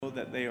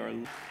that they are.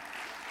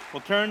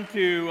 We'll turn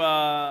to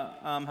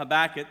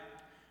Habakkuk,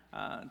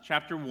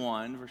 chapter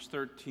 1, verse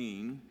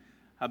 13.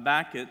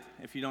 Habakkuk,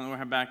 if you don't know where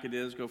Habakkuk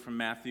is, go from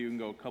Matthew and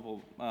go a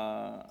couple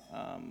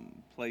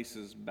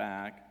places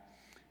back.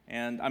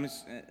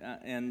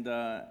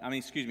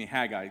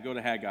 Haggai. Go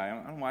to Haggai. I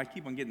don't know why I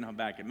keep on getting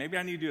Habakkuk. Maybe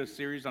I need to do a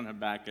series on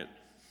Habakkuk.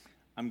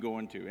 I'm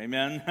going to.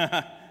 Amen?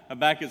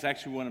 Habakkuk is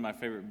actually one of my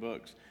favorite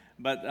books,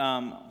 but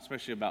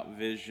especially about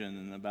vision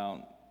and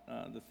about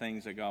the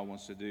things that God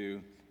wants to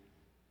do.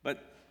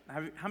 But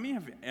how many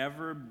have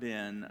ever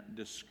been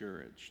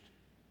discouraged?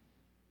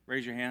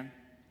 Raise your hand.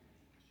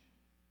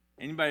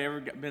 Anybody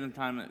ever been in a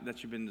time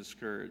that you've been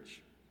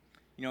discouraged?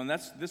 You know, and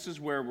this is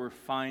where we're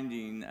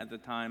finding at the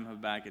time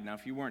Habakkuk. Now,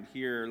 if you weren't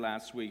here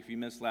last week, if you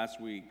missed last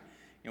week,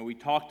 you know, we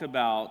talked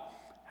about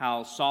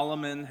how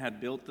Solomon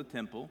had built the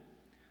temple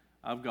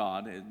of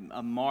God,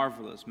 a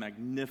marvelous,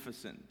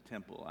 magnificent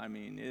temple. I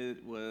mean,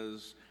 it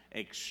was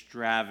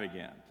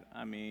extravagant.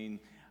 I mean,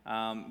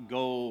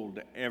 gold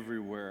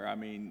everywhere. I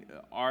mean,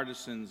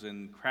 artisans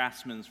and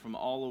craftsmen from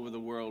all over the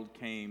world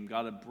came.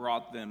 God had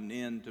brought them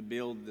in to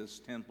build this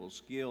temple,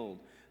 skilled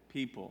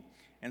people.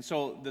 And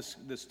so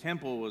this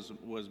temple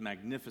was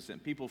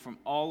magnificent. People from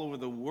all over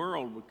the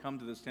world would come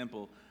to this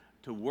temple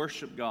to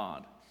worship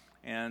God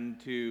and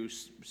to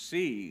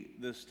see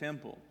this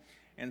temple.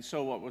 And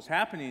so what was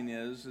happening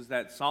is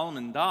that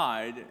Solomon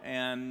died,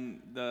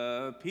 and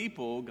the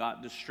people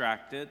got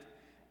distracted,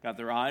 got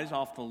their eyes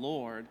off the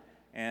Lord,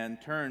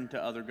 and turned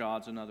to other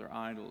gods and other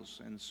idols.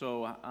 And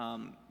so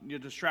your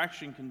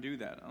distraction can do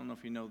that. I don't know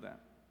if you know that.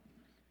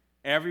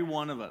 Every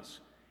one of us,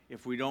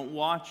 if we don't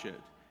watch it,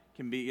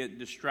 can get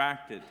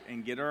distracted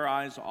and get our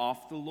eyes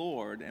off the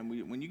Lord. And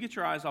when you get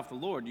your eyes off the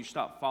Lord, you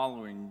stop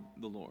following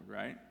the Lord,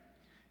 right?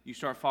 You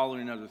start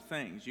following other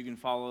things. You can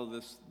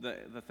follow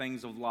the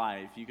things of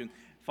life. You can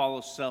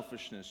follow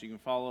selfishness. You can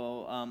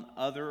follow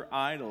other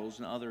idols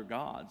and other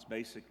gods,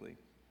 basically.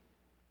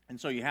 And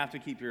so you have to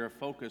keep your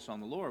focus on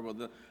the Lord.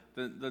 Well,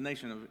 the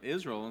nation of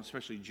Israel, and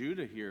especially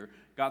Judah here,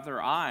 got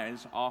their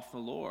eyes off the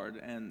Lord.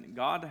 And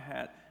God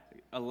had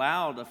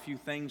allowed a few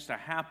things to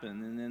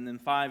happen. And then in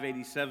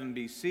 587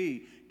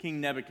 BC,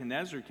 King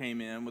Nebuchadnezzar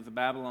came in with the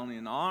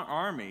Babylonian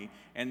army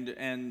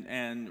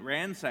and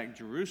ransacked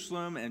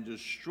Jerusalem and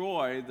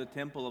destroyed the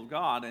temple of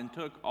God and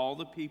took all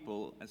the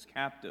people as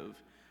captive.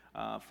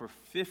 For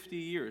 50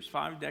 years,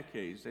 5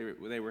 decades,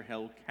 they were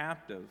held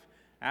captive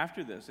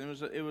after this. And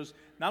it was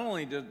not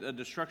only a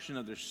destruction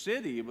of their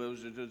city, but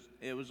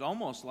it was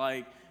almost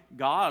like,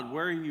 God,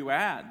 where are you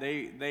at?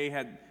 They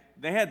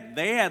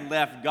had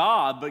left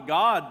God, but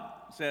God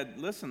said,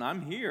 listen,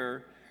 I'm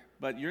here,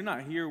 but you're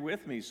not here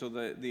with me. So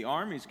the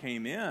armies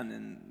came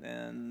in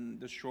and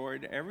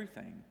destroyed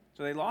everything.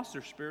 So they lost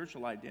their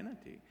spiritual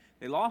identity.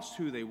 They lost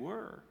who they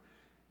were.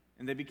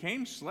 And they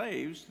became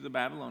slaves to the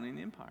Babylonian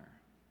Empire.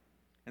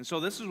 And so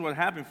this is what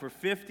happened for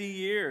 50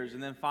 years.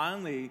 And then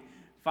finally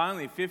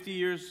 50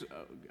 years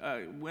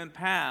went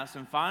past,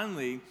 and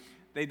finally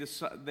they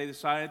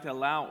decided to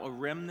allow a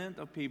remnant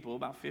of people,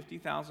 about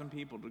 50,000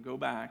 people, to go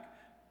back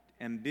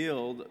and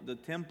build the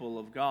temple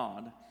of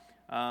God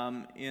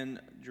in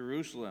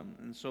Jerusalem.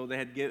 And so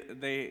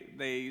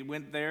they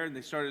went there and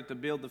they started to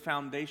build the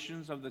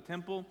foundations of the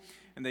temple,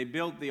 and they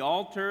built the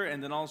altar,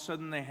 and then all of a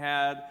sudden they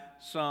had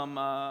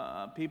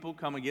some people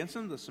come against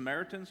them. The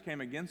Samaritans came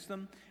against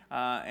them,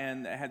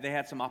 and they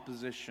had some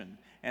opposition.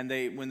 And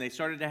when they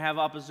started to have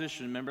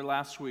opposition, remember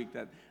last week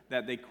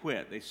that they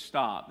quit, they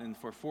stopped, and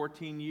for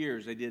 14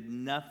 years they did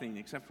nothing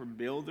except for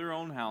build their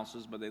own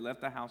houses, but they left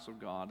the house of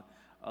God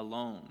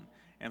alone.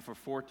 And for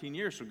 14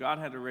 years, so God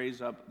had to raise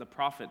up the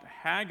prophet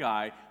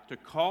Haggai to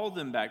call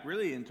them back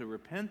really into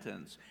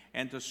repentance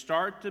and to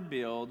start to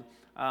build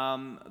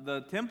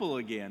the temple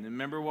again. And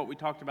remember what we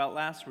talked about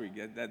last week,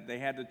 that they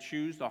had to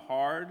choose the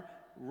hard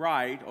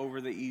right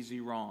over the easy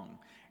wrong.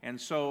 And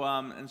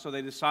so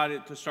they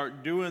decided to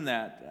start doing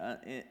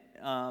that,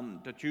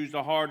 to choose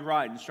the hard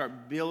right and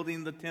start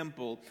building the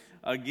temple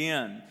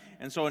again.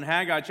 And so in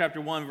Haggai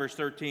chapter 1, verse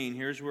 13,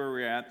 here's where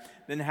we're at.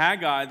 Then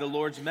Haggai, the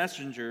Lord's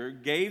messenger,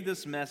 gave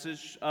this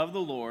message of the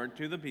Lord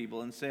to the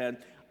people and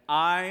said,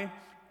 I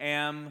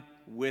am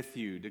with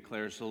you,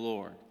 declares the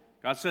Lord.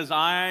 God says,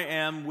 I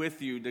am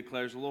with you,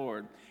 declares the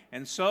Lord.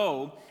 And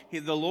so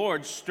the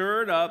Lord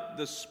stirred up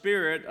the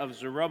spirit of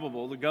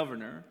Zerubbabel, the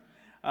governor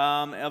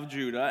of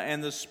Judah,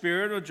 and the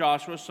spirit of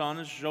Joshua, son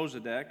of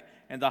Josedek,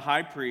 and the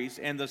high priest,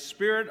 and the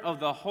spirit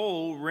of the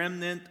whole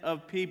remnant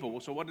of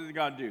people. So what did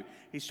God do?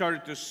 He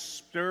started to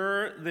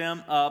stir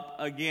them up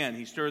again.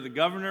 He stirred the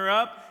governor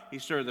up, he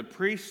stirred the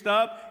priest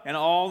up, and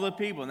all the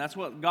people. And that's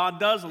what God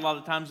does a lot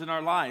of times in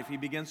our life. He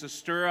begins to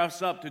stir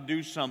us up to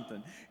do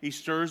something. He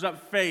stirs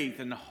up faith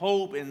and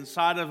hope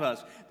inside of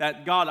us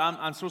that, God,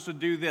 I'm supposed to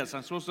do this,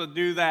 I'm supposed to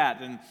do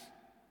that.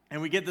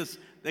 And we get this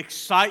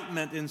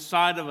excitement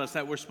inside of us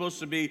that we're supposed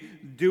to be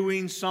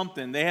doing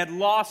something. They had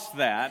lost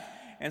that.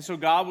 And so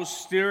God was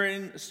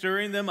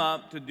stirring them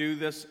up to do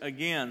this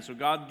again. So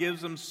God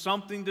gives them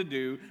something to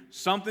do,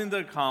 something to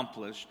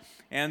accomplish.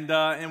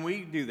 And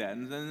we do that.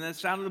 And then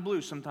that's out of the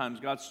blue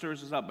sometimes. God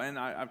stirs us up. And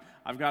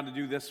I've got to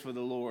do this for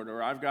the Lord.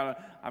 Or I got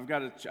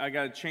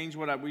to change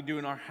what we do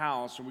in our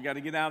house. Or we got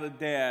to get out of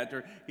debt.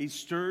 Or He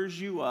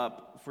stirs you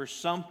up for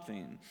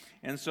something.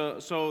 And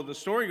so the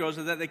story goes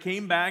that they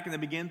came back and they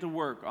began to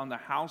work on the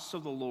house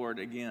of the Lord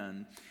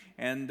again.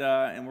 And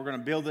we're going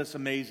to build this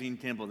amazing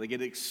temple. They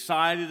get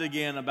excited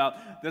again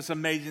about this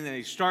amazing thing.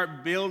 They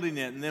start building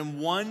it. And then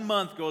 1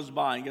 month goes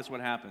by. And guess what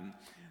happened?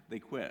 They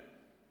quit.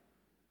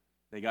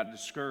 They got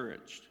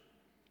discouraged.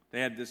 They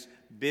had this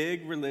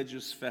big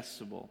religious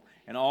festival,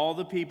 and all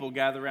the people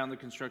gather around the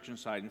construction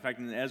site. In fact,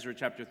 in Ezra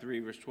chapter 3,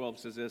 verse 12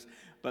 says this,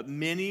 "But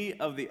many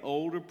of the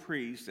older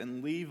priests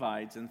and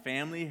Levites and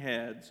family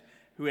heads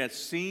who had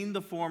seen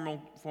the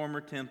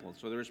former temple."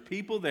 So there was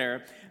people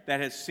there that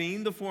had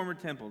seen the former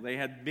temple. They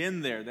had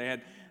been there.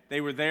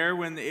 They were there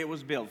when it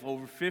was built.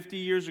 Over 50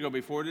 years ago,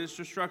 before this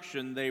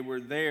destruction, they were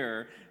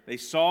there. They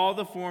saw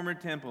the former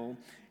temple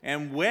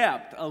and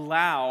wept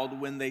aloud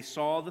when they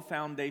saw the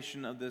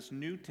foundation of this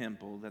new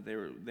temple that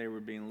they were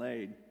being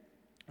laid,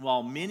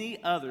 while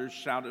many others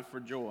shouted for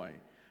joy.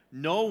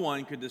 No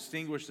one could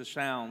distinguish the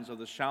sounds of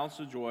the shouts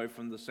of joy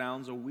from the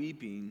sounds of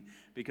weeping,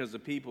 because the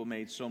people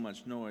made so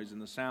much noise,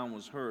 and the sound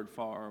was heard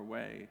far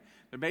away.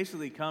 They're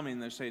basically coming,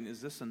 they're saying,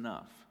 is this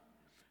enough?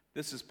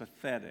 This is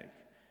pathetic.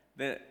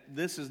 That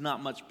this is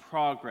not much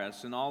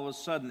progress. And all of a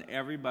sudden,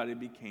 everybody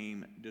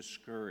became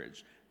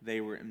discouraged. They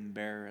were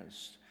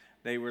embarrassed.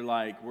 They were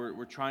like,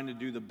 we're trying to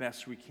do the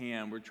best we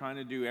can. We're trying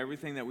to do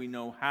everything that we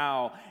know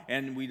how,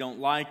 and we don't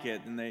like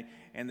it. And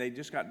they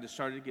just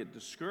started to get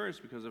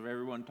discouraged because of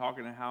everyone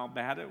talking about how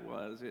bad it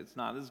was. It's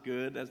not as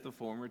good as the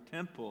former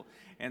temple.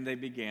 And they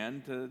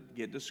began to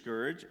get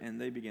discouraged,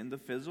 and they began to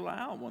fizzle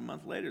out. 1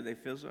 month later, they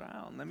fizzled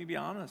out. And let me be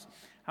honest.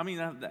 How many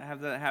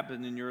have that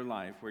happened in your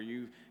life where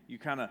you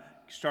kind of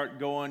start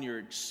going, you're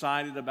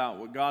excited about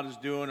what God is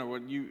doing or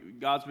what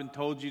God's been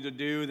told you to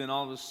do, then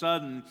all of a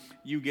sudden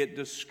you get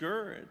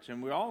discouraged.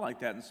 And we're all like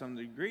that in some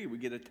degree. We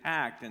get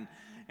attacked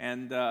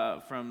and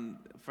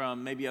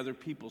from maybe other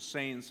people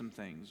saying some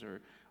things,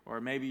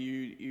 or maybe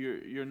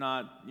you're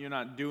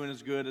not doing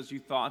as good as you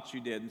thought you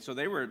did. And so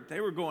they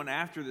were going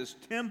after this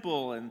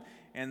temple,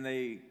 and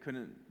they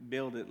couldn't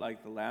build it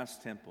like the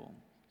last temple.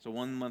 So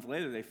 1 month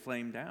later they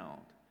flamed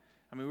out.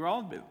 I mean, we're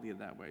all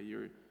that way.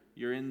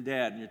 You're in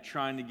debt, and you're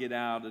trying to get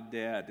out of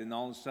debt, and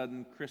all of a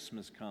sudden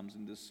Christmas comes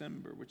in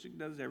December, which it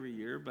does every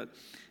year, but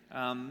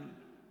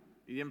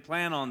you didn't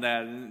plan on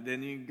that, and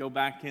then you go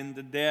back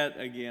into debt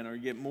again, or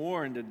get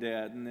more into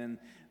debt, and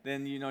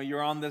then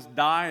you're on this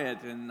diet,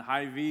 and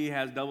Hy-Vee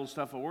has double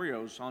stuffed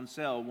Oreos on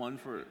sale,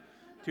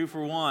 2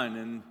 for 1,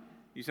 and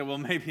you say, well,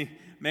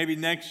 maybe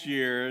next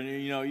year,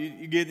 and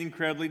you get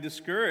incredibly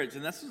discouraged,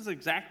 and this is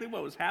exactly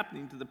what was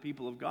happening to the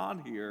people of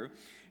God here.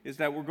 Is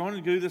that we're going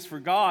to do this for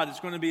God. It's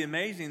going to be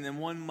amazing. Then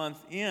 1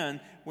 month in,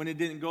 when it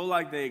didn't go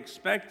like they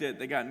expected,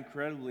 they got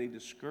incredibly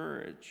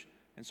discouraged.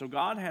 And so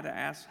God had to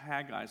ask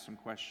Haggai some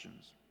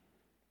questions.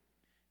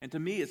 And to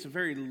me, it's a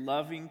very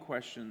loving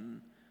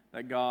question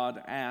that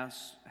God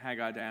asks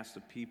Haggai to ask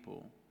the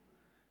people.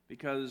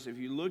 Because if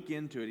you look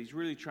into it, He's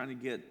really trying to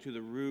get to the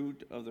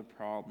root of the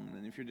problem.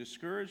 And if you're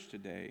discouraged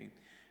today,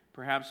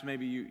 perhaps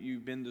maybe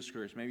you've been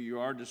discouraged. Maybe you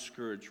are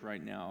discouraged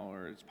right now,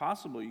 or it's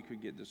possible you could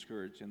get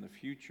discouraged in the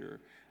future.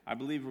 I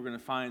believe we're going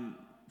to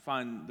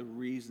find the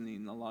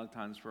reasoning a lot of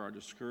times for our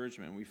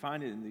discouragement. We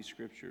find it in these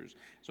scriptures.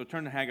 So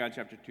turn to Haggai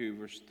chapter 2,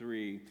 verse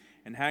 3.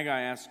 And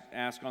Haggai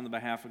asks on the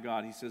behalf of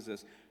God, he says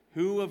this,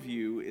 Who of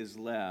you is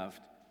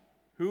left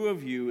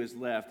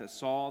that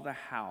saw the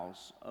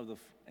house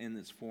in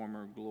its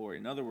former glory?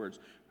 In other words,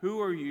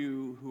 who are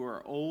you who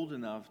are old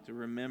enough to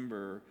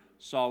remember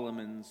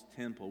Solomon's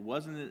temple?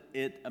 Wasn't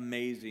it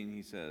amazing,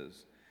 he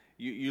says.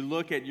 You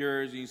look at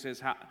yours and he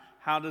says,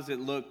 how does it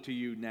look to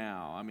you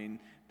now? I mean,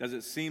 does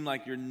it seem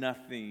like you're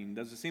nothing?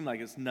 Does it seem like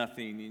it's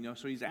nothing?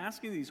 So he's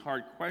asking these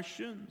hard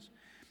questions.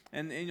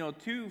 And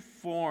two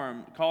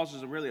form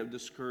causes really of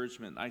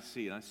discouragement. I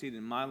see it. I see it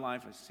in my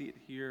life. I see it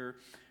here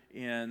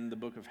in the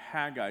book of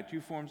Haggai.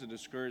 Two forms of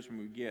discouragement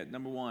we get.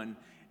 Number one,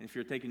 and if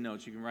you're taking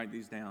notes, you can write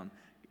these down,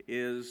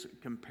 is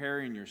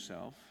comparing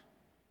yourself.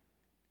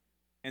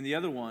 And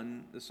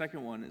the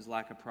second one, is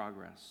lack of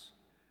progress.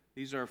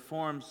 These are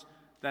forms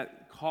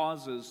that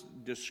causes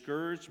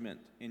discouragement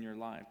in your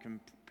life.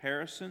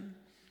 Comparison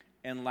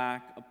and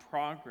lack of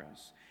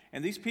progress.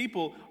 And these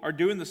people are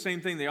doing the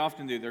same thing they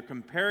often do. They're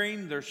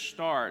comparing their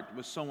start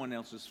with someone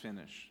else's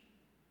finish.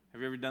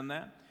 Have you ever done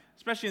that?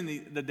 Especially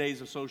in the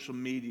days of social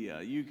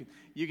media. You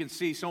you can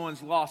see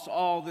someone's lost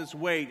all this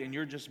weight and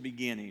you're just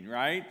beginning,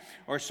 right?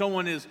 Or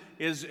someone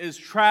is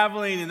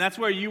traveling and that's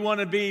where you want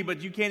to be,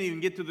 but you can't even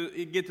get to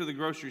the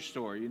grocery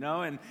store, you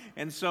know?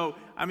 And so,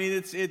 I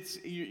mean,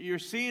 you're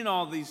seeing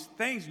all these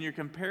things and you're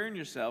comparing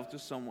yourself to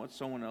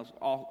someone else,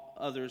 all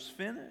others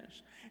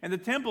finished. And the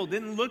temple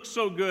didn't look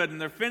so good, and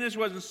their finish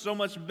wasn't so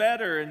much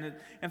better. And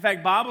in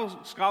fact, Bible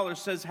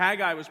scholars says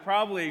Haggai was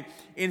probably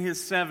in his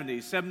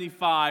 70s,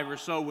 75 or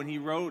so when he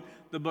wrote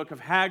the book of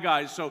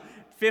Haggai. So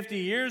 50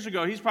 years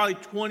ago, he's probably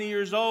 20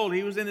 years old.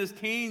 He was in his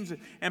teens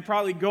and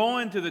probably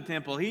going to the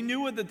temple. He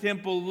knew what the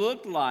temple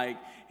looked like.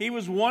 He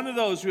was one of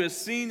those who has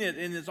seen it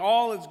in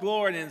all its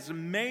glory, and it's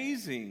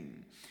amazing.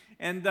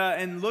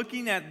 And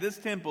looking at this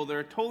temple, they're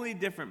a totally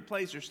different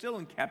place. They're still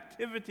in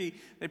captivity.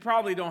 They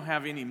probably don't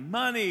have any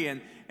money,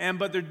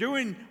 but they're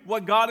doing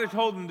what God had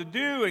told them to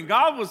do. And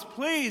God was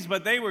pleased,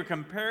 but they were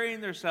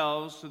comparing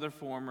themselves to their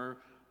former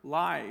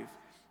life.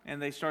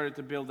 And they started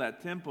to build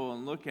that temple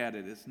and look at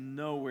it. It's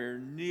nowhere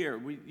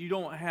near. You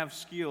don't have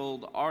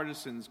skilled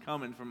artisans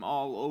coming from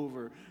all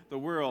over the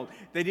world.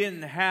 They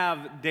didn't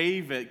have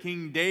David,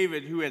 King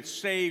David, who had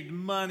saved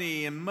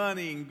money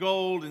and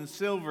gold and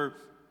silver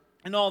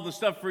and all the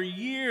stuff for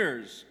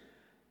years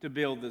to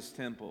build this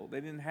temple.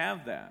 They didn't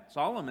have that.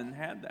 Solomon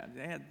had that.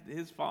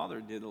 His father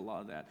did a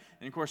lot of that.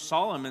 And of course,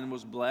 Solomon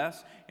was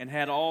blessed and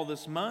had all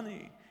this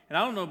money. And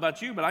I don't know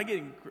about you, but I get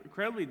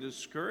incredibly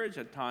discouraged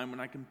at times when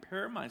I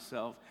compare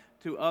myself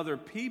to other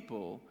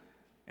people.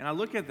 And I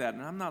look at that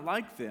and I'm not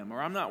like them,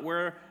 or I'm not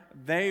where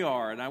they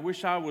are, and I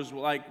wish I was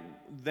like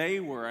they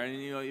were.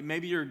 And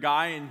maybe you're a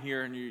guy in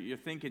here and you're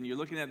thinking, you're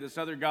looking at this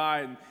other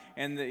guy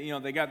and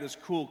they got this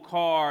cool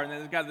car and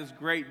they've got this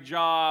great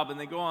job and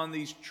they go on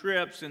these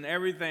trips and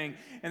everything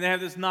and they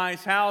have this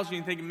nice house, and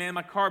you're thinking, man,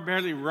 my car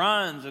barely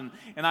runs and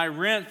I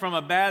rent from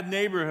a bad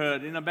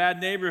neighborhood.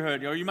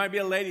 Or you might be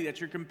a lady that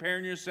you're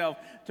comparing yourself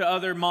to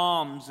other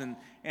moms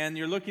and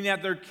you're looking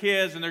at their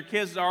kids, and their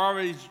kids are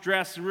already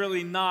dressed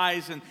really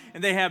nice, and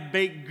they have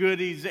baked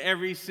goodies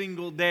every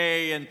single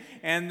day,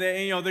 and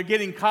they're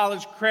getting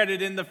college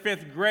credit in the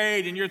 5th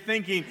grade, and you're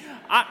thinking,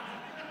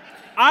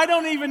 I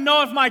don't even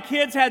know if my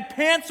kids had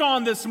pants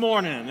on this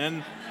morning,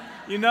 and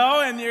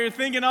you're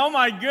thinking, oh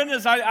my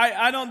goodness,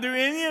 I don't do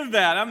any of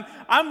that.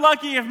 I'm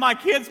lucky if my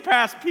kids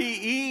pass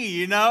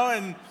PE,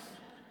 and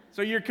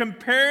so you're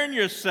comparing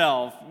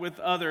yourself with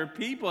other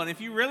people. And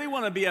if you really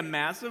want to be a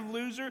massive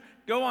loser,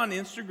 go on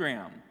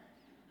Instagram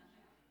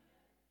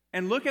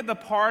and look at the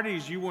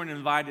parties you weren't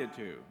invited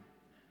to,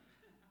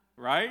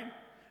 right?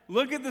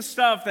 Look at the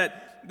stuff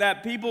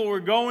that people were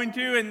going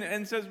to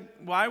and says,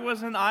 why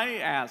wasn't I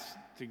asked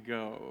to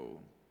go?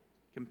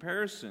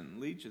 Comparison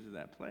leads you to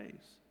that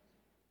place.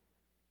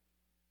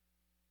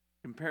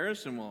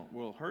 Comparison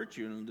will hurt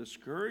you and will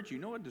discourage you.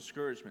 You know what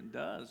discouragement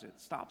does?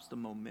 It stops the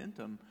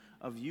momentum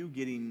of you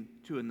getting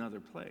to another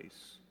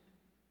place.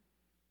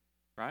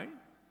 Right?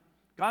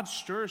 God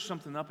stirs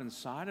something up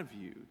inside of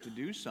you to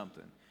do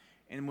something.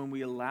 And when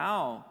we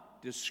allow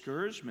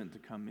discouragement to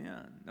come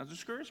in, now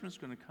discouragement's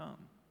going to come.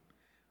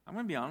 I'm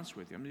going to be honest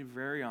with you. I'm going to be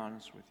very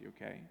honest with you,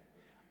 okay?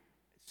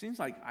 It seems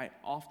like I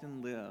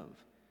often live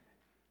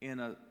in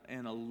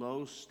a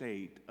low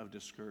state of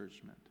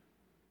discouragement.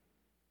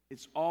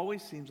 It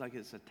always seems like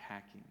it's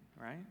attacking,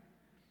 right?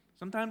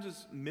 Sometimes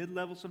it's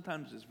mid-level,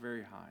 sometimes it's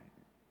very high.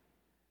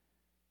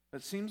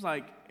 But it seems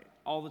like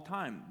all the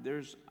time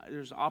there's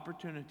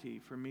opportunity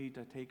for me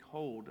to take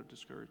hold of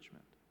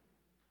discouragement.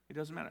 It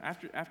doesn't matter.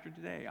 After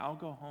today, I'll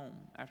go home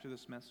after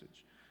this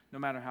message. No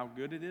matter how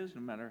good it is,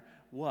 no matter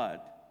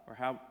what, or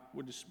how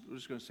we're just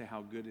going to say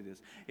how good it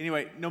is.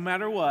 Anyway, no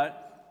matter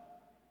what,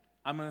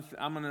 I'm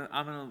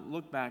gonna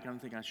look back and I'm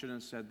thinking I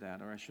shouldn't have said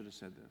that, or I should have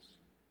said this.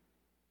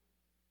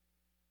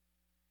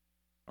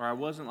 Or I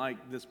wasn't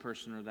like this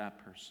person or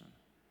that person.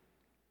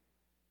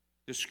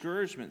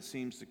 Discouragement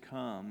seems to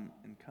come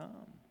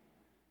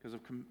because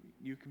of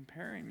you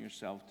comparing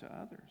yourself to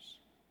others.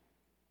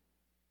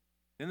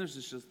 Then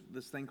there's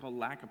this thing called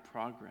lack of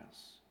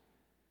progress.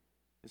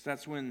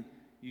 That's when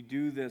you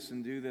do this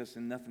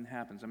and nothing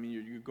happens. I mean,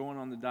 you're going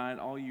on the diet,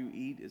 all you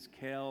eat is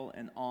kale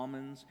and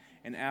almonds,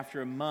 and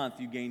after a month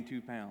you gain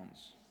 2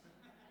 pounds.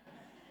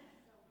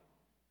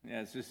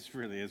 Yeah, it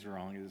really is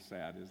wrong. It's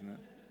sad, isn't it?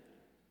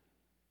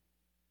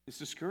 It's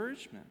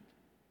discouragement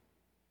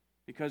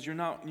because you're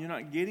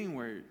not getting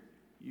where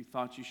you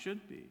thought you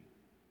should be.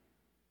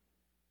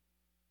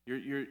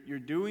 You're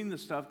doing the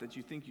stuff that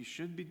you think you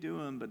should be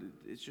doing, but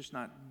it's just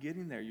not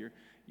getting there.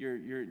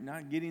 You're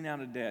not getting out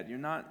of debt.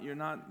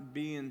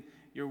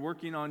 You're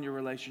working on your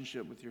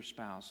relationship with your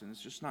spouse, and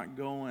it's just not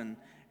going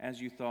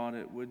as you thought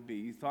it would be.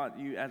 You thought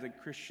as a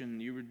Christian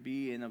you would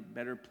be in a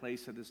better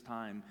place at this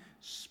time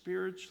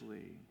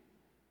spiritually,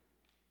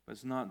 but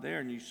it's not there.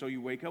 And so you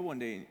wake up one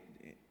day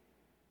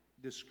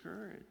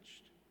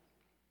discouraged.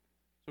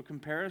 So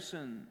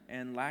comparison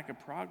and lack of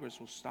progress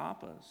will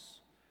stop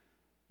us.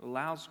 It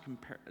allows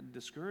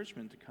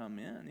discouragement to come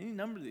in. Any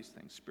number of these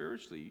things.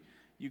 Spiritually,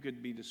 you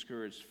could be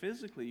discouraged.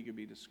 Physically, you could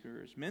be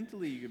discouraged.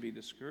 Mentally, you could be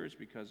discouraged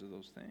because of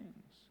those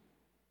things.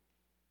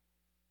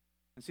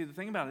 And see, the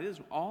thing about it is,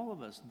 all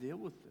of us deal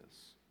with this.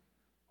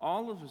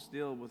 All of us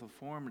deal with a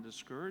form of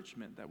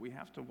discouragement that we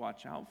have to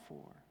watch out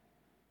for.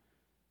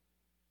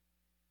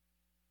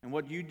 And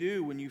what you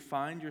do when you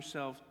find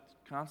yourself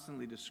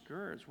constantly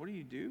discouraged, what do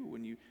you do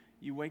when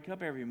you wake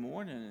up every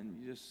morning and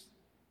you just,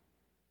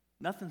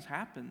 nothing's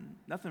happened,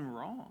 nothing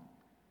wrong,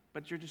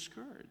 but you're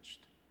discouraged.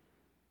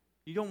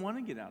 You don't want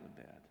to get out of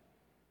bed.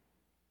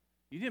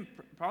 You didn't,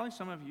 probably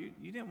some of you,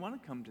 you didn't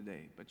want to come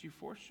today, but you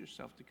forced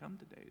yourself to come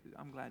today.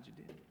 I'm glad you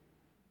did.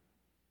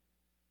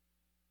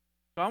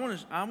 So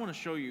I want to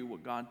show you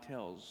what God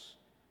tells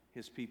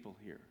his people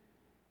here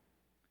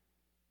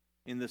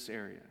in this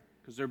area.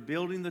 Because they're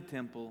building the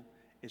temple,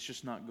 it's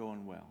just not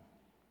going well.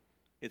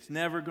 It's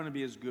never going to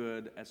be as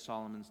good as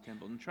Solomon's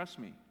temple. And trust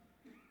me,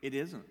 it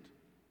isn't.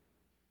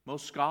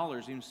 Most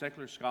scholars, even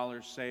secular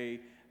scholars, say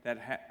that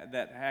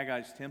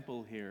Haggai's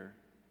temple here,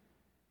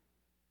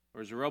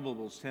 or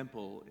Zerubbabel's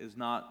temple, is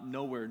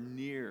nowhere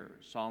near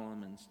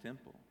Solomon's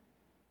temple.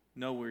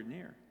 Nowhere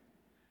near.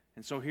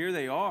 And so here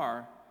they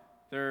are,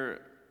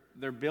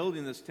 they're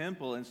building this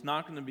temple, and it's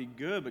not going to be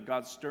good, but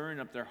God's stirring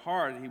up their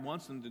heart. He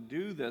wants them to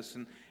do this,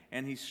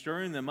 and he's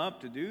stirring them up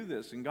to do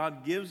this. And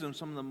God gives them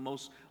some of the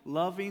most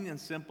loving and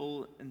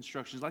simple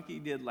instructions, like he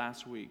did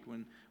last week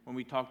when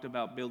we talked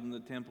about building the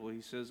temple.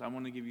 He says, I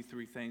want to give you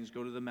 3 things.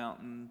 Go to the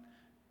mountain,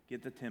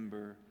 get the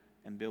timber,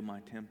 and build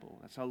my temple.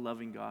 That's how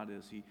loving God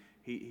is.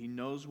 He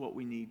knows what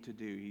we need to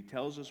do. He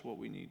tells us what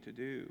we need to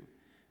do.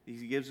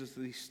 He gives us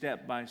these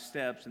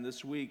step-by-steps, and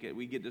this week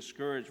we get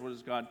discouraged. What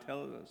does God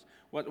tell us?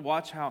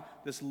 Watch how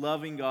this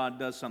loving God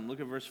does something. Look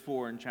at verse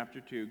 4 in chapter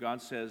 2.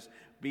 God says,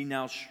 be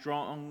now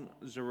strong,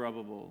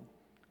 Zerubbabel,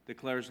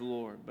 declares the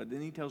Lord. But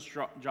then he tells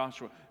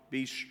Joshua,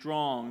 be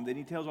strong. Then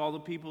he tells all the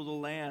people of the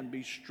land,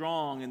 be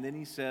strong. And then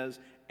he says,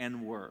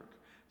 and work.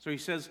 So he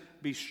says,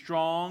 be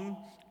strong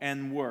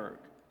and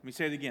work. Let me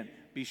say it again.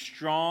 Be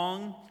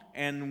strong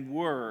and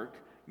work.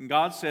 And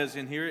God says,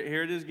 and here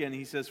it is again,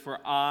 he says, for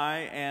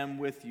I am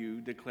with you,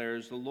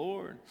 declares the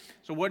Lord.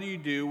 So what do you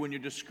do when you're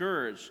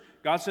discouraged?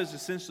 God says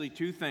essentially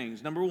 2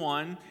 things. Number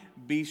 1,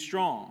 be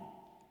strong.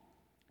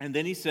 And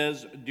then he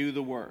says, do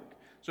the work.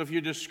 So if you're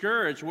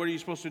discouraged, what are you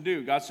supposed to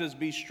do? God says,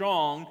 be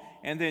strong,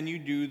 and then you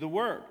do the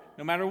work,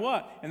 no matter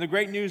what. And the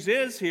great news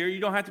is here,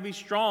 you don't have to be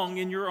strong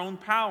in your own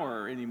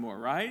power anymore,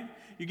 right?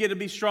 You get to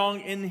be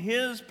strong in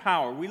his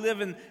power. We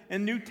live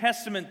in New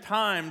Testament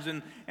times,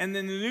 and in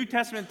the New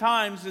Testament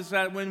times is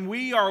that when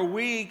we are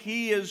weak,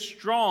 he is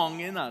strong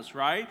in us,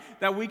 right?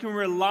 That we can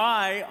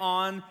rely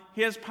on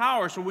his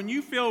power. So when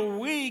you feel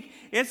weak,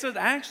 it's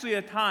actually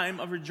a time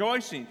of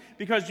rejoicing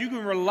because you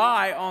can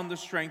rely on the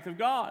strength of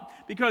God.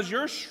 Because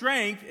your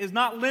strength is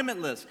not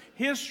limitless.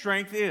 His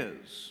strength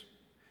is.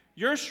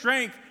 Your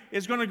strength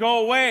is going to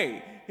go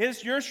away.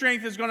 Your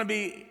strength is going to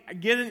be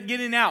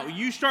getting out.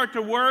 You start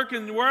to work,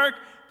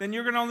 then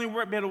you're going to only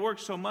be able to work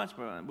so much.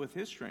 But with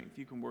his strength,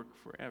 you can work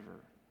forever.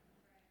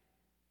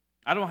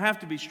 I don't have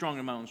to be strong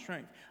in my own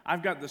strength.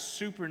 I've got the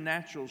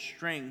supernatural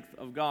strength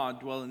of God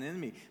dwelling in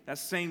me. That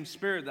same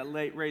spirit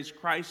that raised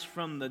Christ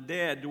from the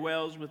dead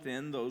dwells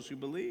within those who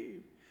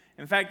believe.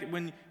 In fact,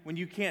 when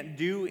you can't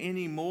do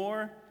any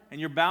more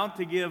and you're about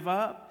to give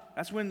up,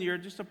 that's when you're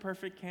just a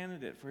perfect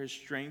candidate for his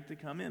strength to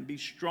come in. Be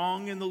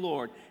strong in the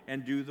Lord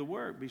and do the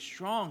work. Be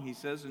strong, he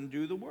says, and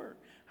do the work.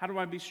 How do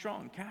I be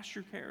strong? Cast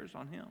your cares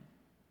on him.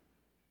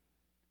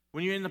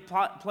 When you're in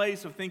the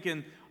place of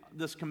thinking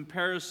this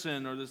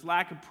comparison or this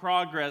lack of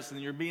progress and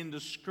you're being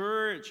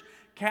discouraged,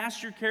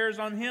 cast your cares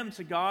on him.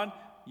 Say, God,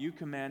 you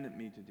commanded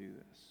me to do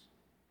this.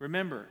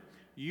 Remember,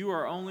 you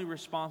are only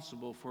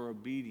responsible for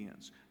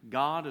obedience.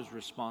 God is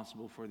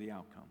responsible for the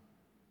outcome.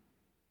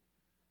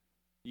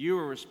 You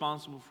are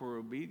responsible for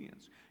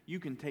obedience. You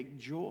can take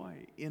joy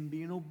in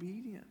being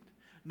obedient,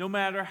 no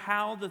matter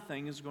how the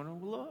thing is going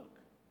to look.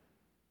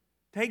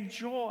 Take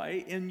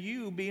joy in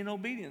you being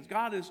obedient.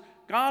 God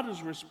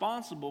is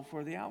responsible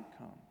for the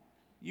outcome.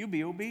 You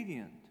be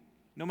obedient,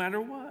 no matter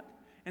what.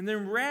 And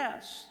then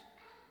rest.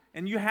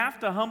 And you have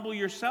to humble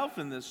yourself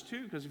in this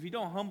too, because if you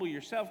don't humble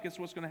yourself, guess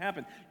what's going to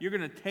happen? You're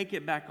going to take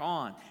it back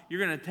on.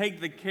 You're going to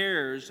take the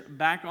cares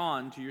back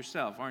on to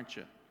yourself, aren't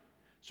you?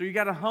 So you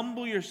got to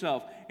humble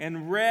yourself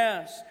and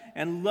rest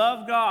and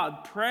love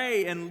God,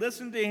 pray and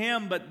listen to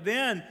him, but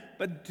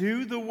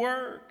do the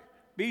work.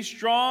 Be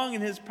strong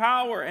in his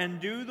power and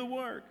do the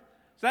work.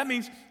 So that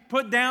means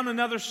put down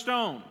another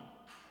stone.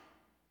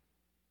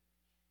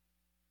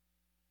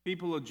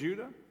 People of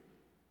Judah,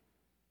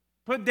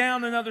 put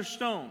down another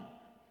stone.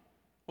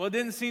 Well, it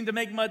didn't seem to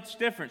make much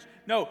difference.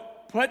 No,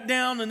 put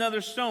down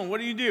another stone.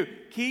 What do?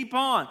 Keep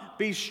on.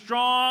 Be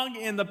strong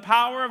in the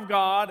power of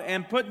God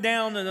and put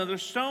down another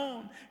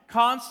stone.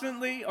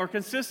 Constantly or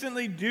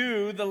consistently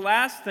do the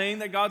last thing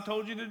that God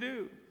told you to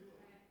do.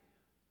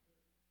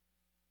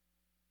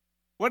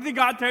 What did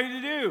God tell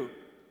you to do?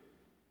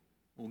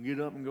 Well, get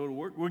up and go to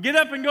work. Well, get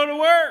up and go to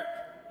work.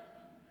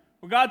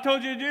 What God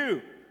told you to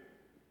do?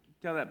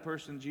 Tell that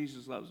person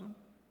Jesus loves them.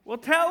 Well,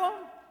 tell them.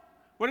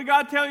 What did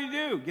God tell you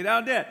to do? Get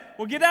out of debt.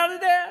 Well, get out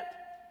of debt.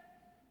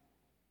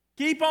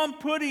 Keep on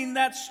putting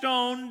that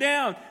stone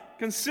down.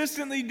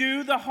 Consistently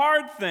do the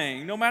hard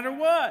thing, no matter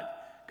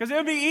what. Because it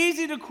would be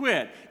easy to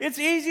quit. It's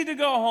easy to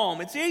go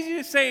home. It's easy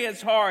to say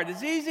it's hard.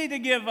 It's easy to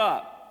give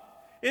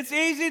up. It's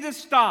easy to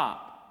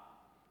stop.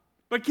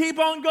 But keep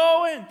on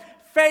going.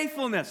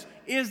 Faithfulness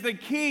is the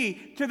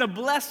key to the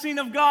blessing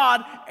of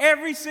God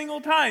every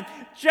single time.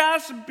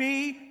 Just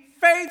be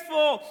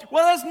faithful.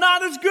 Well, it's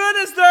not as good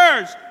as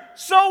theirs.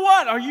 So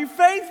what? Are you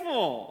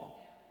faithful?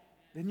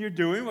 Then you're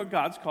doing what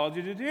God's called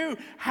you to do.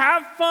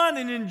 Have fun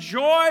and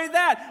enjoy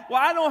that.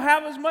 Well, I don't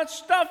have as much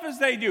stuff as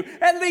they do.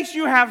 At least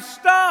you have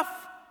stuff.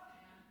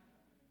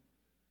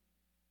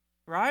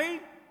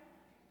 Right?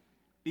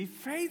 Be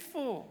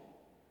faithful.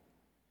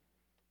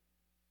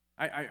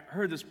 I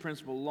heard this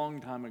principle a long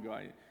time ago.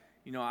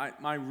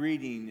 My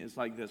reading is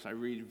like this. I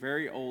read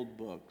very old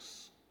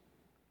books.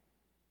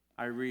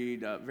 I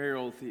read very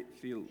old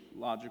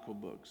theological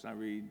books. I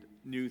read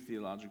new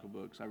theological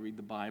books. I read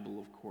the Bible,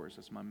 of course.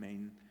 That's my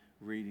main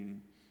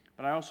reading.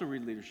 But I also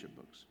read leadership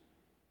books.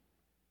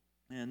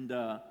 And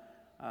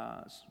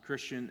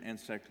Christian and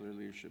secular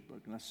leadership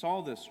book. And I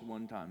saw this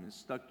one time. It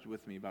stuck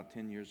with me about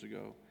 10 years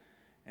ago.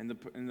 And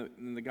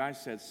the guy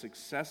said,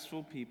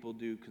 successful people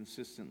do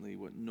consistently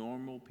what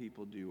normal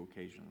people do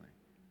occasionally.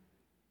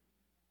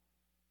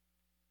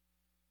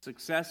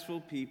 Successful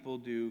people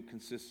do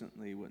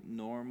consistently what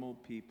normal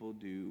people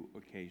do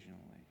occasionally.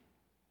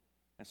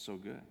 That's so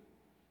good.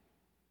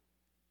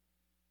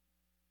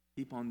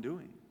 Keep on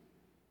doing.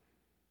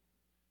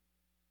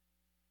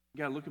 You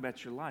got to look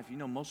at your life. You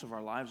know, most of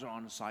our lives are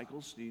on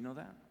cycles. Do you know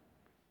that?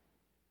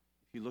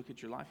 If you look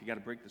at your life, you got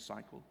to break the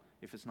cycle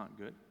if it's not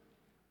good.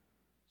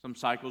 Some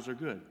cycles are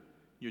good.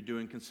 You're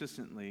doing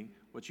consistently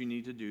what you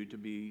need to do to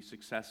be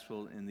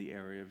successful in the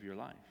area of your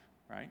life,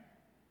 right?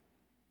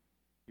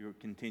 You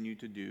continue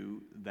to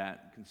do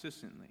that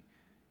consistently.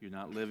 You're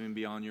not living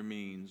beyond your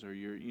means, or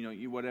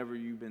whatever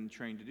you've been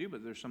trained to do.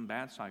 But there's some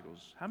bad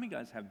cycles. How many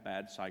guys have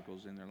bad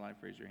cycles in their life?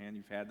 Raise your hand.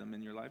 You've had them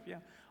in your life. Yeah,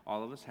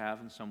 all of us have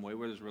in some way.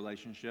 Where there's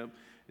relationship,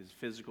 is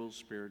physical,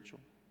 spiritual.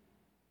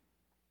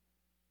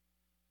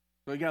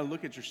 So you got to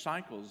look at your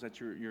cycles that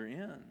you're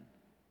in.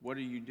 What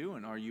are you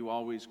doing? Are you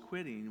always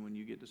quitting when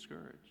you get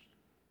discouraged?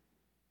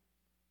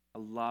 A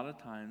lot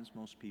of times,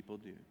 most people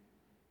do.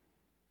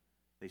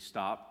 They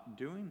stop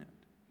doing it.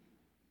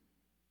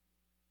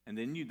 And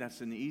then that's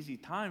an easy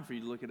time for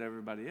you to look at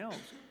everybody else.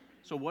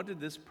 So what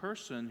did this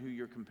person who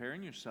you're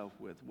comparing yourself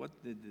with, what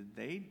did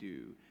they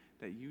do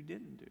that you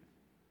didn't do?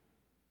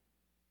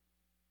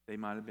 They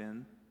might have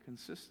been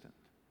consistent.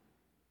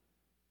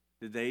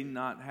 Did they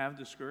not have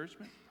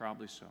discouragement?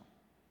 Probably so.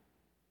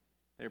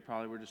 They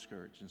probably were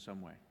discouraged in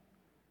some way.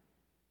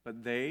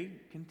 But they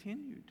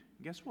continued.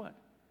 Guess what?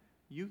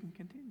 You can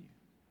continue.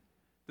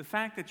 The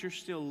fact that you're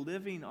still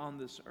living on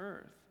this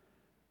earth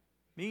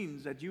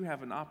means that you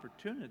have an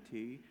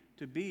opportunity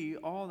to be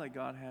all that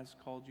God has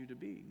called you to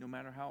be, no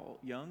matter how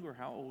young or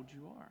how old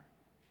you are.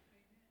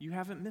 You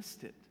haven't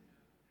missed it.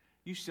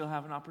 You still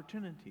have an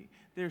opportunity.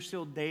 There's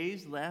still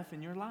days left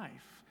in your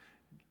life.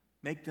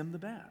 Make them the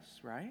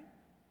best, right?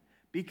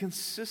 Be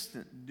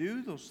consistent.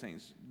 Do those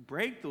things.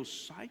 Break those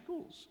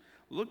cycles.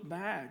 Look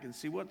back and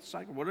see what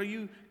are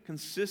you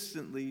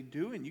consistently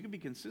doing? You could be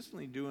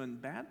consistently doing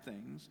bad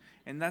things,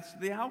 and that's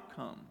the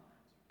outcome.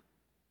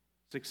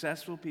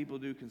 Successful people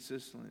do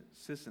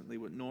consistently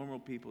what normal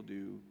people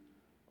do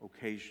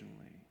occasionally.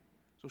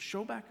 So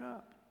show back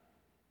up.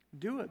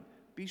 Do it.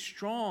 Be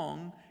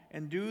strong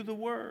and do the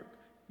work.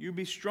 You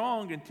be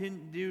strong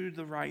and do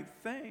the right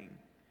thing.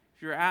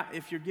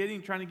 If you're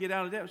trying to get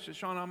out of debt, so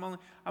Sean,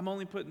 I'm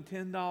only putting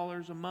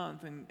 $10 a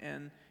month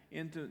and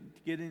into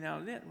getting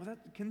out of debt. Well,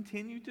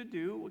 continue to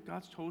do what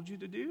God's told you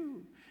to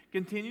do.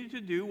 Continue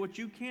to do what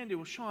you can do.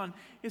 Well, Sean,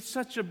 it's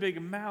such a big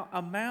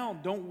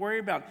amount. Don't worry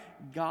about it.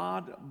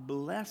 God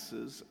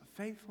blesses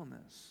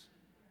faithfulness.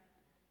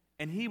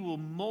 And He will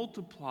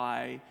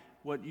multiply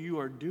what you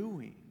are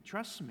doing.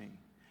 Trust me.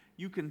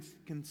 You can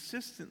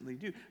consistently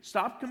do.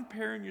 Stop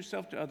comparing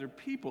yourself to other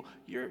people.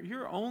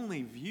 Your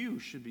only view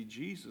should be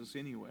Jesus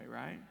anyway,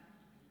 right?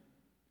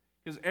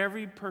 Because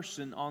every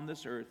person on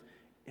this earth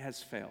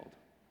has failed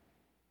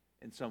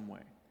in some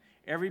way.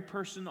 Every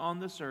person on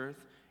this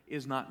earth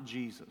is not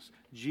Jesus.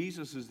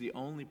 Jesus is the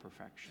only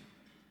perfection.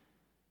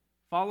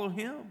 Follow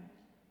Him.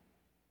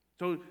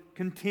 So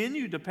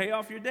continue to pay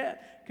off your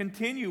debt.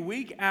 Continue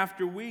week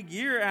after week,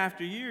 year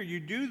after year. You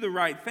do the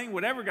right thing,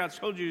 whatever God's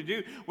told you to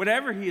do,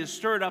 whatever He has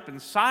stirred up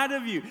inside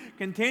of you.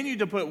 Continue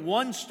to put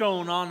one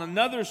stone on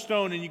another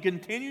stone, and you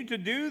continue to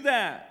do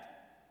that.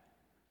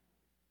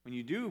 When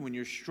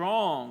you're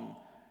strong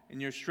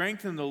and you're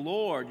strength in the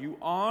Lord, you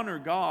honor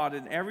God,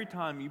 and every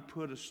time you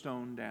put a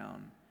stone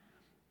down.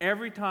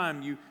 Every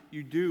time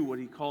you do what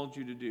He called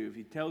you to do. If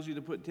He tells you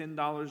to put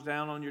 $10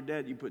 down on your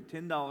debt, you put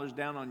 $10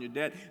 down on your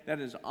debt.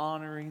 That is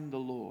honoring the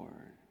Lord.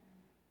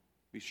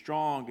 Be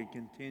strong and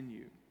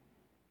continue.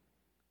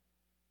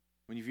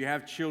 If you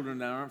have children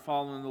that aren't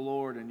following the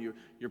Lord and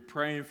you're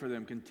praying for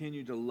them,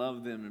 continue to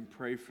love them and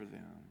pray for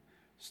them.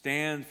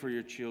 Stand for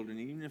your children,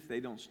 even if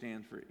they don't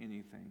stand for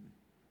anything.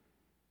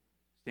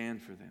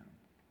 Stand for them.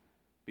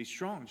 Be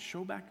strong.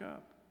 Show back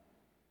up.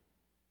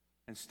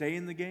 And stay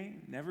in the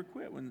game. Never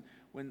quit.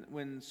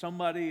 When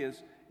somebody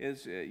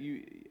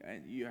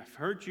you have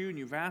hurt you and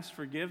you've asked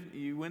forgiveness,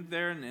 you went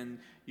there and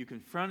you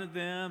confronted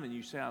them and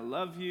you say, I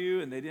love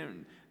you, and they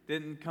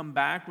didn't come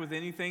back with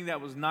anything that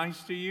was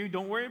nice to you,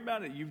 don't worry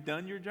about it. You've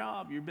done your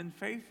job. You've been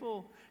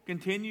faithful.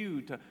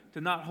 Continue to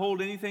not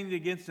hold anything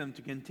against them,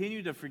 to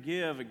continue to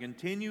forgive and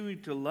continue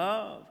to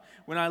love.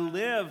 When I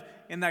live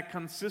in that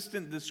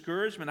consistent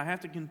discouragement, I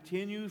have to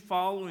continue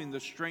following the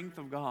strength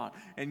of God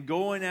and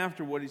going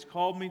after what He's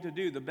called me to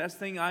do. The best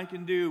thing I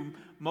can do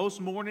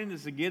most mornings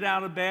is to get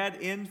out of bed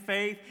in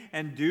faith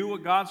and do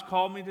what God's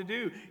called me to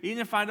do. Even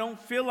if I don't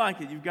feel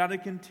like it, you've got to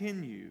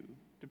continue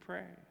to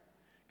pray.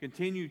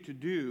 Continue to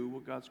do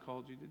what God's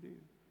called you to do,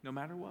 no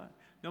matter what.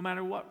 No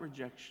matter what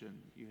rejection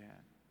you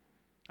had.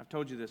 I've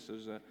told you this.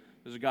 There's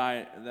a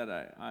guy that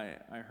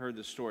I heard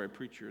this story, a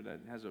preacher that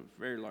has a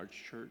very large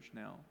church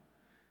now.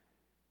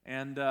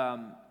 And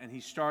he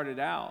started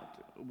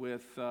out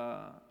with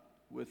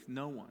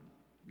no one.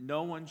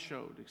 No one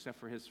showed except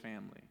for his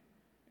family.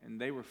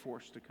 And they were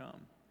forced to come.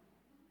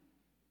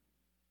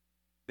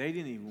 They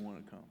didn't even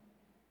want to come.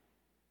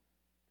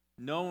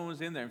 No one was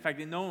in there. In fact,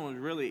 no one was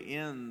really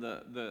in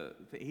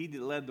he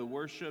led the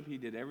worship. He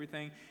did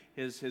everything.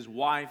 His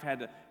wife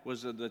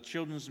was the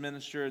children's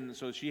minister, and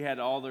so she had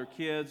all their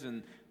kids,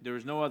 and there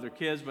was no other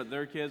kids but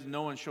their kids.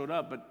 No one showed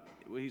up, but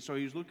so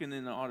he was looking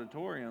in the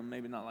auditorium,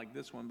 maybe not like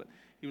this one, but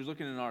he was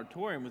looking in an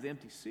auditorium with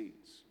empty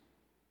seats.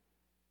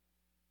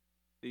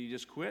 Did he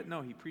just quit?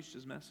 No, he preached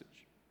his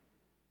message.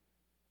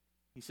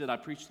 He said, I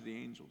preached to the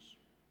angels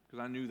because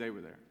I knew they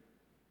were there.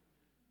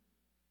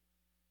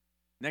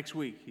 Next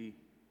week, he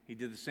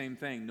did the same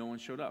thing. No one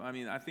showed up. I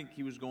mean, I think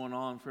he was going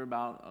on for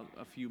about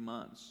a few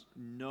months.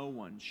 No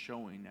one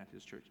showing at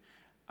his church.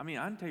 I mean,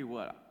 I can tell you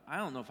what, I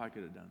don't know if I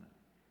could have done it.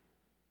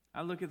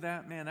 I look at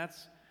that, man,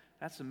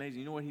 that's amazing.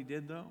 You know what he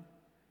did, though?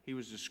 He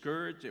was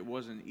discouraged. It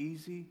wasn't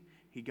easy.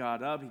 He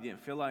got up. He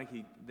didn't feel like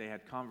they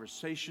had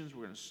conversations.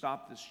 We're going to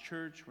stop this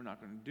church. We're not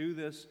going to do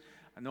this.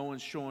 No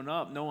one's showing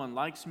up. No one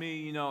likes me.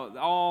 You know,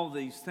 all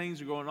these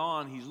things are going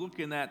on. He's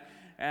looking at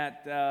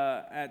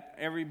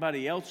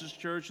everybody else's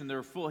church, and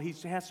they're full. He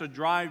has to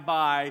drive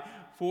by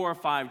 4 or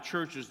 5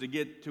 churches to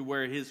get to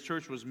where his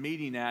church was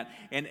meeting at,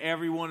 and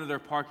every one of their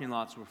parking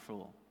lots were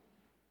full.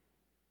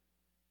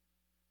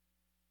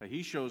 But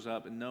he shows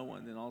up, and no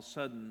one. Then all of a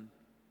sudden,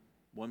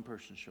 one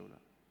person showed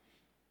up.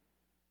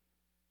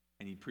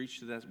 And he preached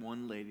to that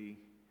one lady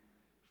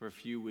for a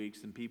few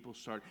weeks, and people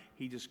started.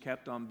 He just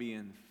kept on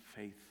being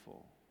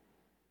faithful.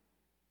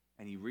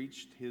 And he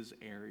reached his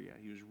area.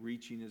 He was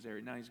reaching his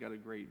area. Now he's got a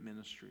great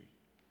ministry.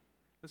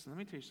 Listen, let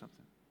me tell you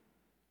something.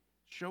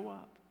 Show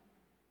up.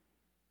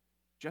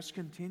 Just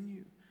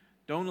continue.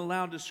 Don't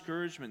allow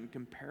discouragement and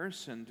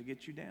comparison to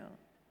get you down.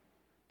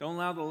 Don't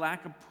allow the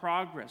lack of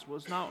progress. Well,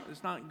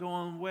 it's not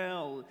going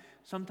well.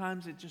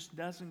 Sometimes it just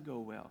doesn't go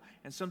well.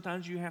 And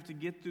sometimes you have to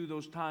get through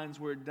those times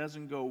where it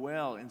doesn't go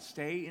well and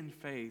stay in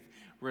faith.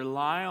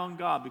 Rely on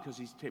God because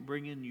He's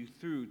bringing you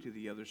through to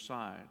the other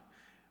side,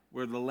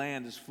 where the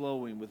land is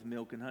flowing with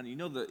milk and honey. You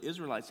know, the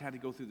Israelites had to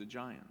go through the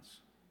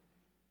giants.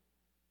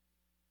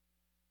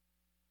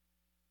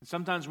 And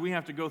sometimes we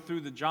have to go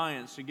through the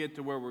giants to get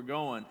to where we're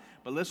going.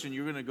 But listen,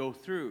 you're going to go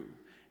through,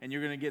 and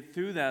you're going to get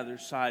through that other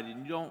side.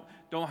 And you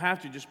don't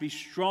have to. Just be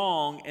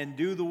strong and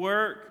do the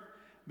work.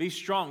 Be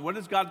strong. What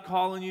is God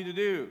calling you to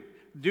do?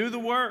 Do the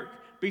work.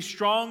 Be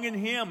strong in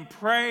Him.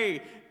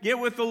 Pray. Get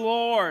with the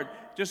Lord.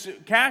 Just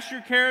cast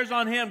your cares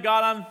on Him.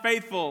 God, I'm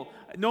faithful.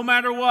 No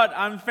matter what,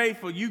 I'm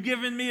faithful. You've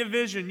given me a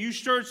vision. You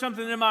stirred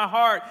something in my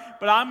heart,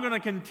 but I'm going to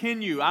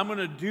continue. I'm going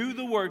to do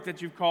the work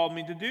that you've called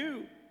me to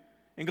do.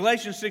 In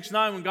Galatians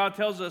 6:9, when God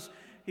tells us,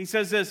 He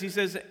says this, He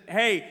says,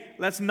 hey,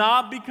 let's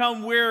not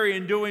become weary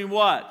in doing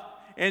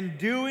what? In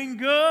doing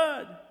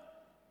good.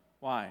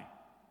 Why?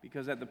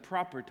 Because at the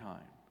proper time,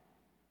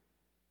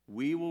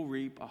 we will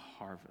reap a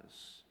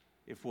harvest.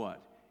 If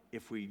what?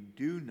 If we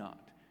do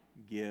not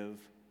give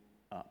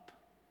up.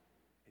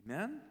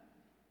 Amen?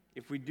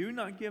 If we do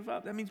not give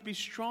up, that means be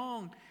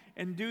strong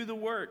and do the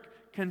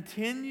work.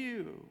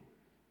 Continue.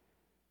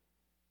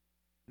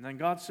 And then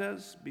God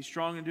says, be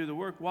strong and do the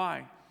work.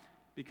 Why?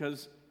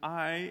 Because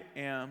I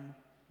am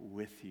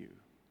with you.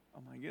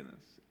 Oh my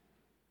goodness.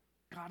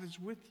 God is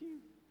with you.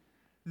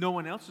 No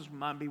one else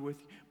might be with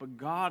you, but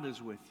God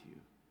is with you.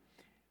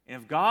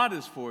 And if God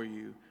is for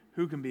you,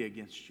 who can be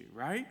against you,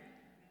 right?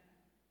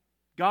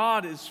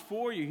 God is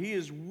for you. He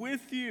is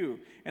with you.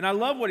 And I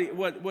love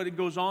what it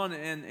goes on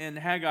in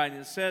Haggai. And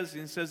it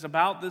says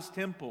about this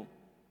temple.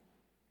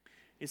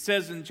 It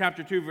says in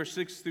chapter 2, verse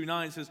 6 through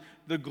 9, it says,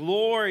 the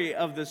glory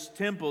of this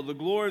temple, the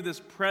glory of this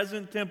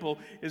present temple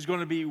is going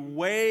to be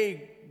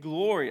way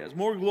glorious,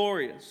 more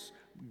glorious,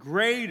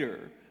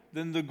 greater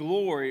than the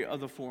glory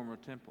of the former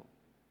temple.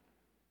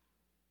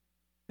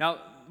 Now,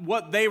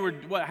 what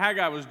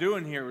Haggai was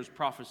doing here was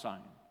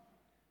prophesying.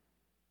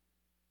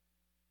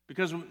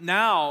 Because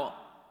now,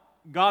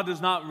 God does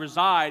not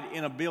reside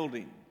in a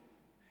building.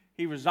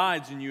 He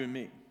resides in you and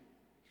me.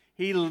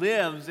 He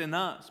lives in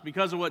us.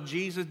 Because of what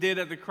Jesus did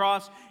at the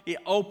cross, He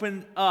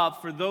opened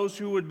up for those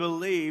who would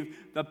believe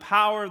the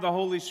power of the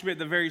Holy Spirit,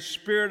 the very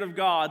Spirit of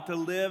God, to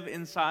live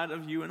inside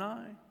of you and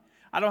I.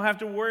 I don't have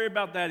to worry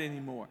about that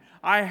anymore.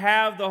 I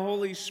have the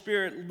Holy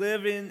Spirit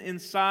living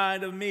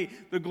inside of me.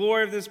 The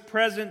glory of this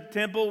present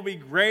temple will be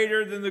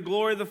greater than the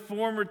glory of the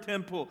former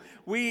temple.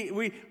 We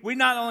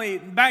not only,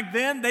 back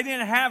then, they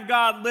didn't have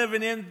God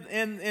living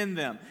in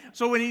them.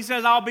 So when He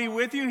says, I'll be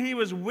with you, He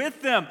was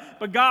with them.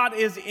 But God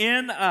is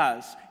in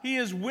us. He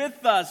is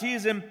with us. He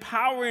is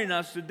empowering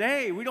us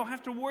today. We don't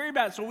have to worry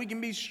about it, so we can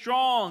be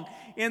strong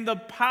in the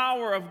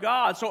power of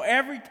God. So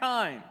every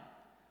time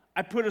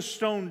I put a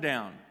stone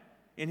down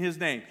in His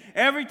name,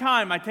 every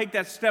time I take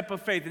that step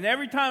of faith, and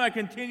every time I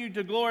continue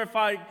to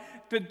glorify,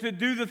 to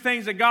do the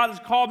things that God has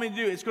called me to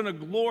do, it's going to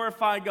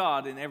glorify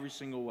God in every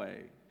single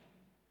way.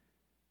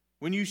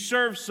 When you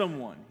serve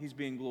someone, He's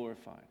being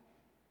glorified.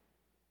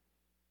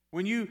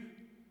 When you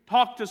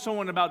talk to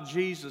someone about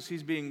Jesus,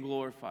 He's being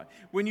glorified.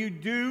 When you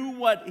do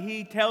what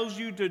He tells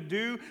you to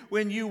do,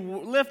 when you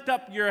lift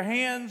up your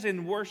hands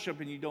in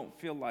worship and you don't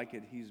feel like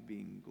it, He's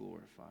being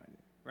glorified.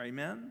 Right,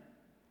 amen?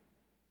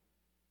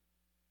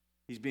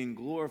 He's being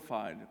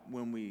glorified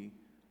when we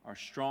are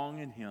strong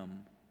in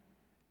Him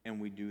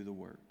and we do the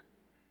work.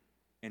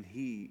 And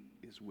He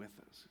is with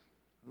us.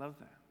 I love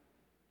that.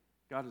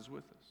 God is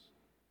with us.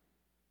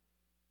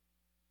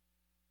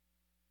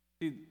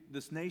 See,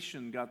 this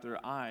nation got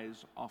their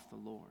eyes off the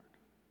Lord.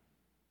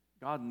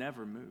 God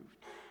never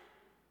moved.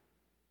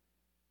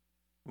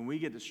 When we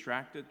get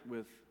distracted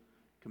with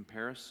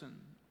comparison,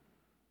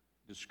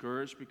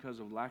 discouraged because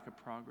of lack of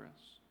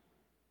progress,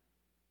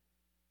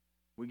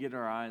 we get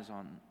our eyes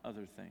on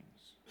other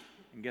things.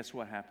 And guess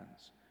what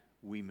happens?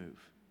 We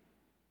move.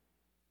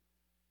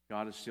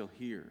 God is still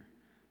here,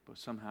 but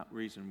somehow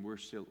reason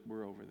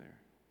we're over there.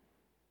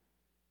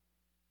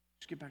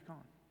 Just get back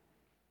on.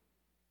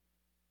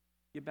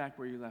 Get back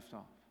where you left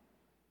off.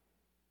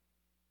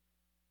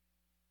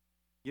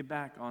 Get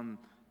back on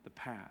the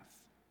path.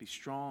 Be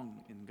strong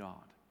in God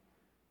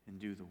and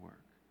do the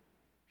work.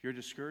 If you're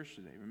discouraged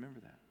today, remember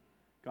that.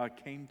 God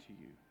came to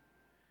you.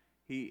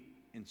 He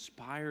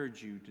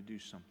inspired you to do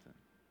something.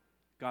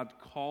 God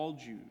called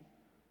you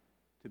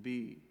to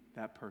be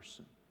that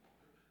person.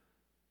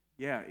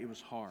 Yeah, it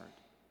was hard.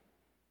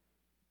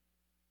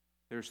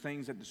 There's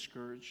things that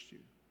discouraged you.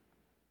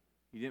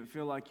 You didn't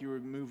feel like you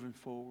were moving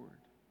forward.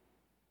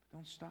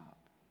 Don't stop.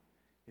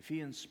 If He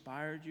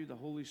inspired you, the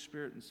Holy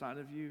Spirit inside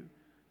of you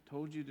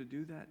told you to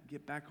do that,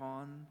 get back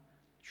on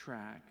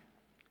track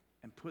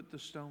and put the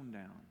stone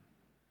down.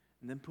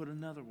 And then put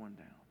another one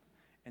down.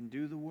 And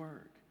do the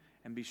work.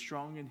 And be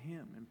strong in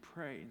Him and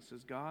pray and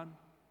says, God,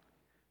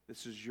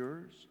 this is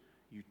yours.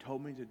 You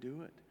told me to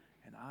do it,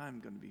 and I'm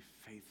going to be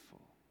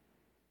faithful.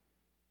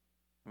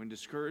 When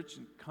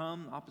discouragement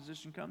comes,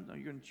 opposition comes, no,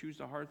 you're going to choose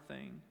the hard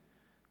thing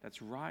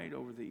that's right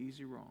over the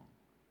easy wrong.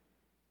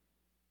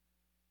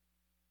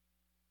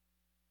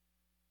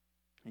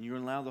 And you're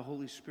going to allow the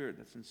Holy Spirit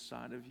that's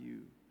inside of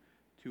you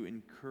to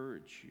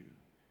encourage you.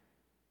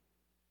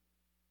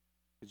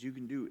 Because you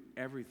can do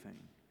everything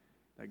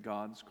that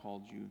God's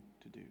called you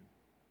to do.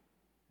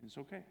 It's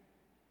okay.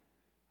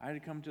 I had to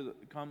come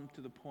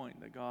to the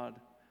point that God,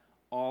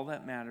 all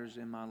that matters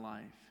in my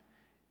life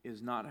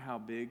is not how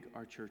big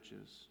our church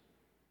is,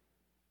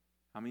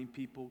 how many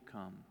people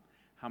come,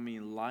 how many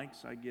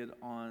likes I get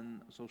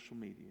on social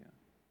media,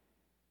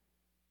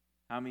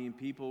 how many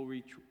people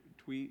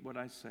retweet what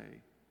I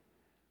say.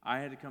 I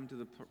had to come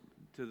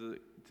to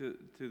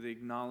the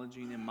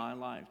acknowledging in my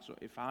life. So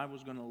if I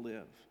was going to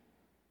live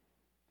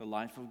the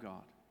life of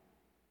God,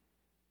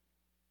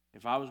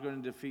 if I was going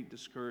to defeat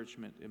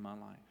discouragement in my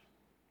life,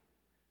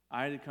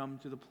 I had to come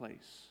to the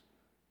place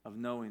of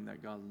knowing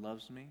that God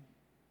loves me,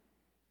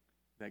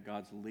 that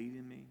God's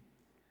leading me,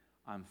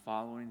 I'm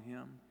following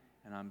Him,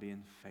 and I'm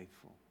being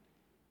faithful.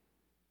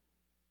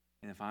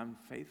 And if I'm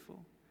faithful,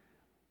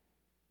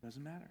 it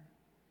doesn't matter.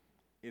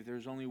 If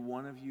there's only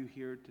one of you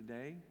here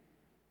today,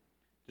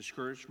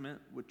 discouragement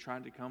would try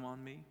to come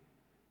on me,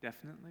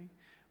 definitely,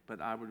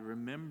 but I would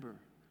remember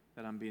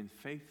that I'm being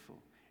faithful,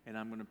 and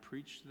I'm going to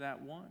preach to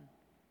that one.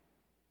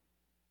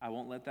 I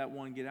won't let that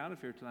one get out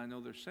of here till I know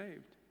they're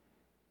saved.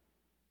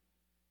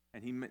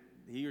 And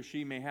he or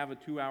she may have a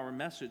 2-hour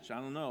message,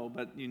 I don't know,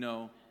 but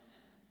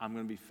I'm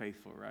going to be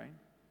faithful, right?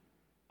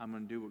 I'm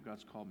going to do what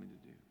God's called me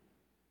to do.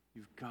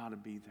 You've got to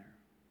be there.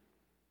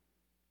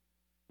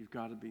 You've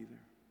got to be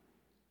there.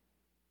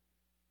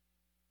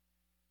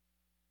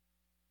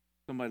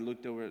 Somebody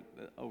looked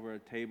over a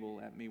table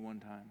at me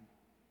one time,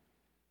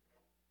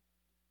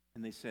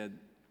 and they said,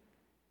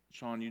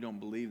 Sean, you don't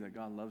believe that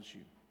God loves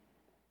you.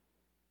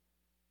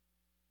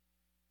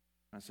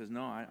 I says,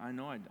 no, I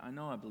know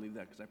I believe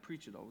that because I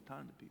preach it all the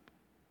time to people.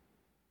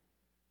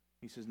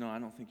 He says, no, I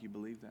don't think you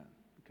believe that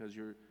because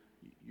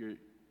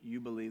you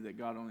believe that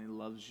God only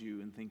loves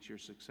you and thinks you're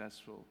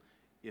successful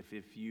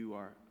if you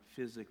are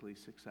physically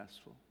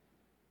successful,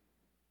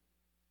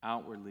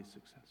 outwardly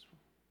successful.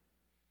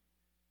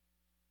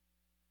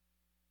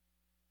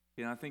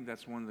 And I think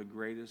that's one of the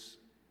greatest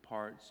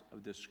parts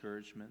of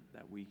discouragement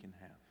that we can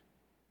have.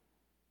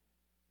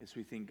 Is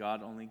we think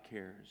God only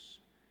cares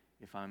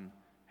if I'm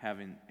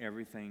having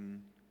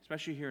everything,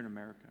 especially here in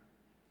America.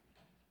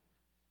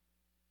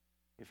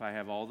 If I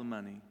have all the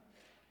money,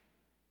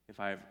 if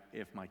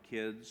my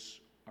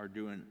kids are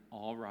doing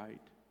all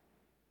right,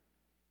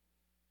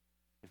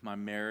 if my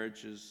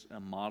marriage is a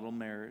model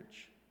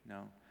marriage. No,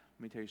 let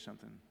me tell you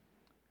something.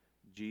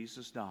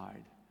 Jesus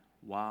died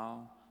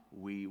while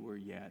we were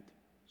yet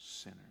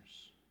sinners.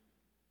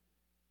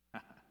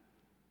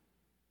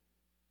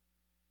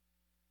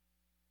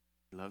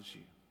 He loves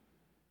you.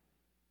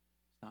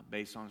 It's not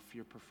based on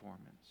your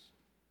performance.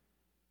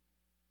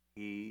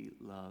 He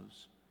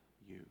loves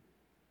you.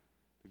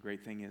 The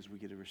great thing is we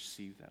get to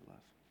receive that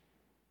love.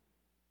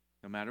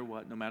 No matter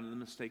what, no matter the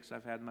mistakes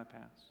I've had in my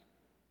past,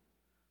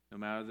 no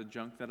matter the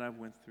junk that I've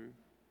went through,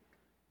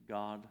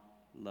 God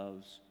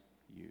loves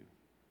you.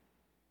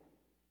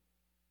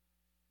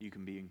 You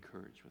can be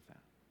encouraged with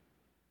that.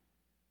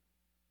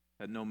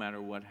 That no matter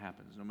what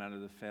happens, no matter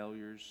the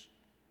failures,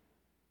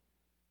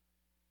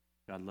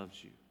 God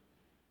loves you.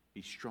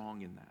 Be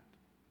strong in that.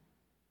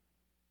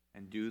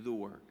 And do the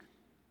work,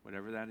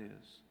 whatever that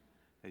is,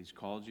 that He's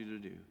called you to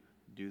do.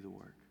 Do the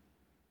work.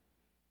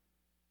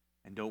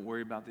 And don't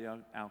worry about the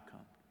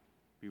outcome.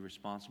 Be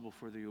responsible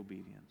for the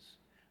obedience.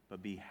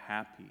 But be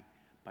happy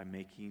by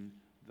making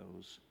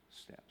those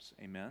steps.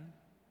 Amen?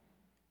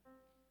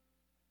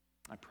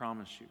 I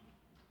promise you,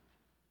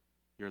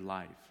 your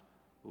life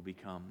will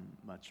become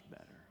much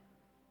better.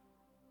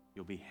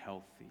 You'll be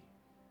healthy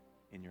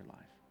in your life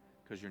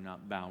because you're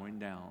not bowing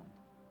down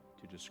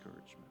to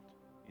discouragement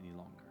any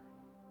longer.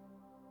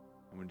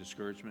 And when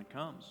discouragement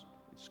comes,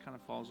 it just kind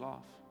of falls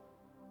off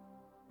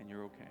and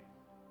you're okay.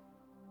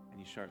 And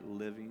you start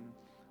living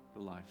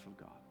the life of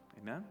God.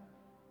 Amen?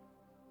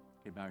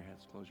 Okay, bow your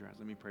heads, close your eyes.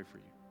 Let me pray for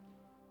you.